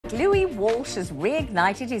week, Louis Walsh has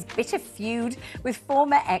reignited his bitter feud with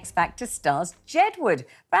former X Factor stars Jedward,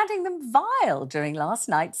 branding them vile during last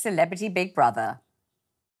night's Celebrity Big Brother.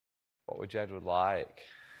 What were Jedward like?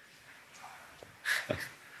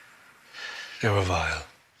 They were vile.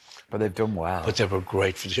 But they've done well. But they were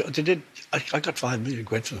great for the show. They did. I got 5 million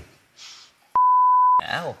quid for them.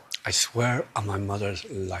 Now? I swear on my mother's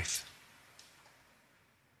life.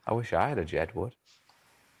 I wish I had a Jedward.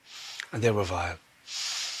 And they were vile.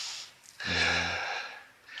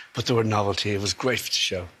 But they were novelty. It was great for the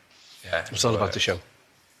show. Yeah. It was all about the show.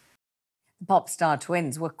 The pop star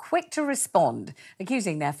twins were quick to respond,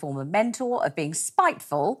 accusing their former mentor of being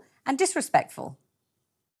spiteful and disrespectful.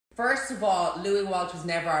 First of all, Louis Walsh was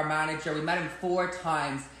never our manager. We met him 4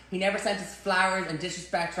 times. He never sent us flowers and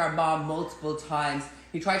disrespected our mom multiple times.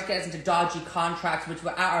 He tried to get us into dodgy contracts, which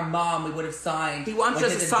at our mom we would have signed. He wanted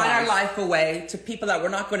us to sign our life away to people that we're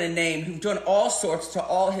not going to name, who've done all sorts to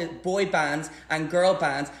all his boy bands and girl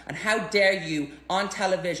bands. And how dare you, on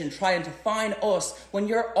television, try and define us when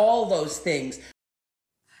you're all those things.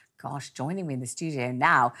 Gosh, joining me in the studio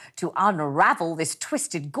now to unravel this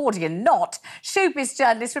twisted Gordian knot, showbiz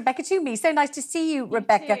journalist Rebecca Twomey. So nice to see you,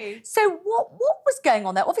 Rebecca. Too. So what was going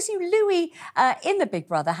on there? Obviously, Louis in the Big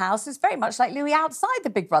Brother house is very much like Louis outside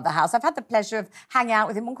the Big Brother house. I've had the pleasure of hanging out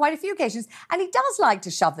with him on quite a few occasions, and he does like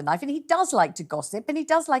to shove the knife, and he does like to gossip, and he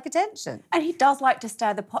does like attention. And he does like to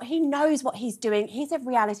stir the pot. He knows what he's doing. He's a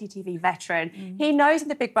reality TV veteran. He knows in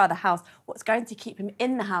the Big Brother house what's going to keep him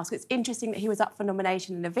in the house. It's interesting that he was up for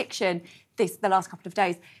nomination and eviction the last couple of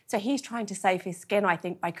days. So he's trying to save his skin, I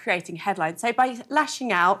think, by creating headlines. So by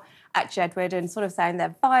lashing out at Jedward and sort of saying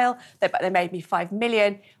they're vile, they made me 5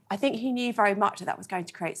 million, I think he knew very much that was going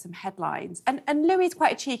to create some headlines. And Louis is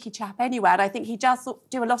quite a cheeky chap anyway, and I think he does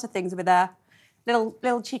do a lot of things with a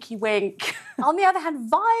little cheeky wink. On the other hand,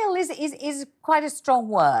 vile is quite a strong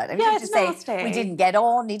word. I mean, Yeah, he it's didn't just say nasty. we didn't get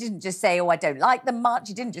on. He didn't just say, oh, I don't like them much.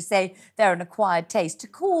 He didn't just say they're an acquired taste. To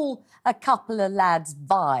call a couple of lads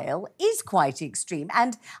vile is quite extreme.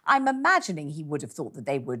 And I'm imagining he would have thought that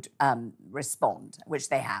they would respond, which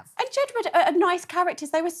they have. And Jedward are nice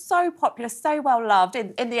characters. They were so popular, so well loved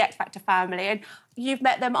in the X Factor family. And you've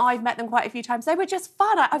met them, I've met them quite a few times. They were just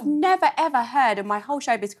fun. I've never, ever heard in my whole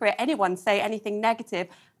showbiz career anyone say anything negative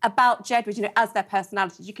about Jedward, you know, as their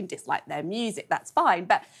personalities. You can dislike their music, that's fine.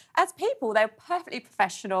 But as people, they're perfectly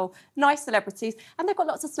professional, nice celebrities. And they've got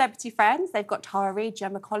lots of celebrity friends. They've got Tara Reid,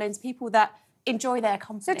 Gemma Collins, people that enjoy their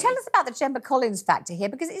company. So tell us about the Gemma Collins factor here,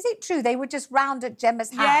 because is it true they were just round at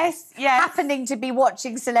Gemma's house? Yes. Happening to be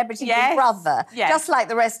watching Celebrity Big Yes. Brother, Yes. just like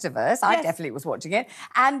the rest of us. I Yes. definitely was watching it.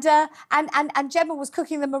 And Gemma was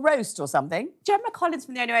cooking them a roast or something. Gemma Collins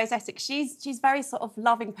from The Only Way is Essex, she's very sort of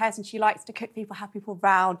loving person. She likes to cook people, have people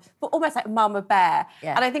round, but almost like Mama Bear.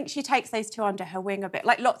 Yeah. And I think she takes those two under her wing a bit,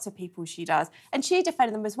 like lots of people she does. And she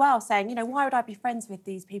defended them as well, saying, you know, why would I be friends with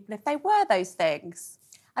these people if they were those things?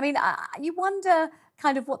 I mean, you wonder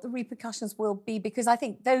kind of what the repercussions will be, because I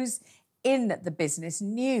think those in the business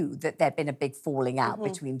knew that there'd been a big falling out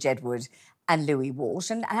between Jedward and Louis Walsh,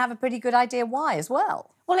 and have a pretty good idea why as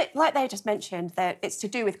well. Well, like they just mentioned, that it's to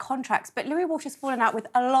do with contracts, but Louis Walsh has fallen out with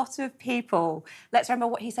a lot of people. Let's remember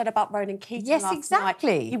what he said about Ronan Keating Yes, last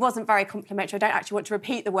exactly. night. He wasn't very complimentary. I don't actually want to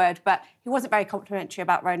repeat the word, but he wasn't very complimentary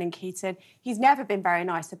about Ronan Keating. He's never been very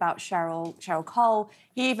nice about Cheryl Cole.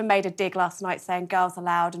 He even made a dig last night saying girls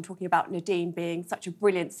aloud and talking about Nadine being such a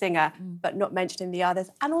brilliant singer, but not mentioning the others.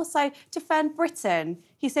 And also to Fern Britton.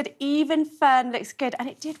 He said, even Fern looks good. And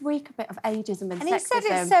it did reek a bit of ageism and sexism. And he said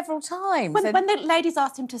it several times. When the ladies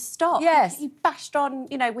asked him to stop, Yes. he bashed on,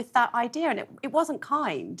 you know, with that idea, and it wasn't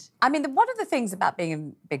kind. I mean, one of the things about being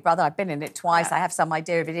in Big Brother, I've been in it twice, Yeah. I have some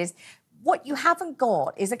idea of it, is what you haven't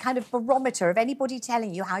got is a kind of barometer of anybody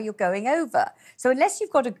telling you how you're going over. So unless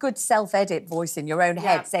you've got a good self-edit voice in your own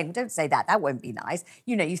head saying, well, don't say that, that won't be nice.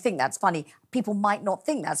 You know, you think that's funny. People might not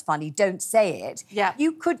think that's funny, don't say it. Yeah.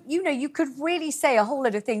 You could really say a whole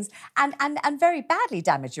lot of things and very badly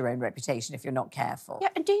damage your own reputation if you're not careful. Yeah,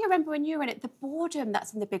 and do you remember when you were in it, the boredom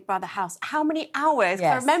that's in the Big Brother house? How many hours? 'Cause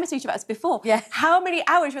I Yes. remember speaking about this before. Yes. How many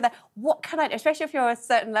hours were there? What can I do? Especially if you're a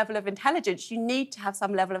certain level of intelligence, you need to have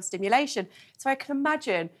some level of stimulation. So I can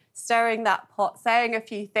imagine stirring that pot, saying a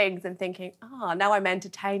few things and thinking, now I'm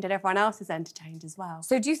entertained and everyone else is entertained as well.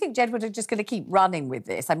 So do you think Jedward are just going to keep running with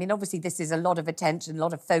this? I mean, obviously this is a lot of attention, a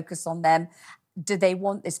lot of focus on them. Do they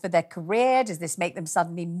want this for their career? Does this make them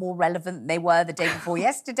suddenly more relevant than they were the day before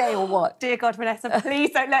yesterday, or what? Dear God, Vanessa,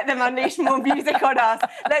 please don't let them unleash more music on us.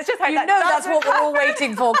 Let's just hope that's what we're all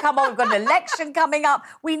waiting for. Come on, we've got an election coming up.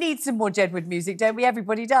 We need some more Jedward music, don't we?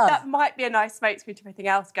 Everybody does. That might be a nice smokescreen to everything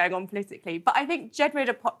else going on politically. But I think Jedward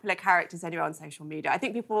are popular characters anyway on social media. I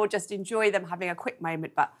think people will just enjoy them having a quick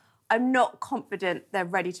moment, but I'm not confident they're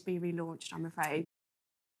ready to be relaunched, I'm afraid.